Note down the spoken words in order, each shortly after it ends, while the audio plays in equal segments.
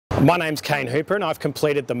My name's Kane and I've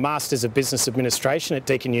completed the Masters of Business Administration at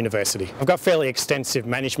Deakin University. I've got fairly extensive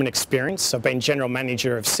management experience. I've been General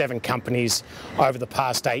Manager of 7 companies over the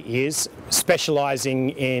past 8 years,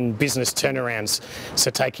 specialising in business turnarounds,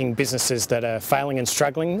 so taking businesses that are failing and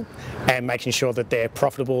struggling and making sure that they're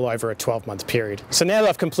profitable over a 12-month period. So now that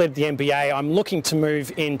I've completed the MBA, I'm looking to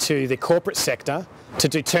move into the corporate sector to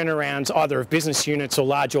do turnarounds either of business units or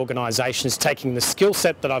large organisations, taking the skill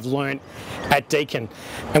set that I've learnt at Deakin.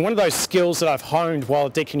 And one of those skills that I've honed while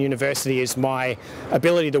at Deakin University is my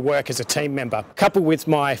ability to work as a team member. Coupled with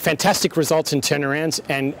my fantastic results in turnarounds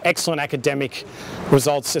and excellent academic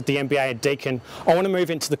results at the MBA at Deakin, I want to move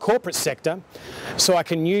into the corporate sector so I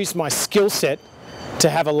can use my skill set to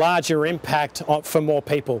have a larger impact for more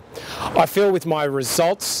people. I feel with my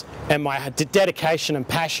results and my dedication and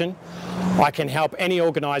passion, I can help any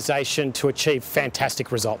organisation to achieve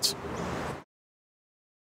fantastic results.